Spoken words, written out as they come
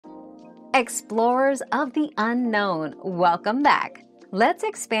Explorers of the unknown, welcome back. Let's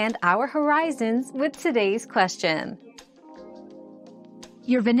expand our horizons with today's question.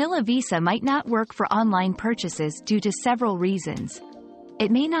 Your vanilla Visa might not work for online purchases due to several reasons.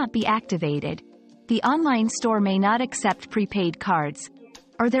 It may not be activated, the online store may not accept prepaid cards,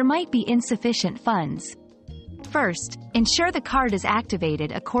 or there might be insufficient funds. First, ensure the card is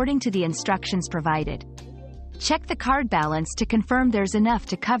activated according to the instructions provided. Check the card balance to confirm there's enough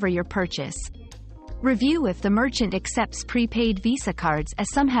to cover your purchase. Review if the merchant accepts prepaid Visa cards,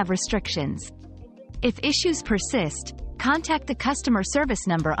 as some have restrictions. If issues persist, contact the customer service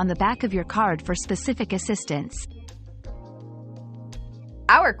number on the back of your card for specific assistance.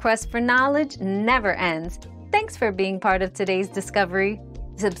 Our quest for knowledge never ends. Thanks for being part of today's discovery.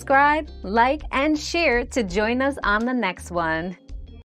 Subscribe, like, and share to join us on the next one.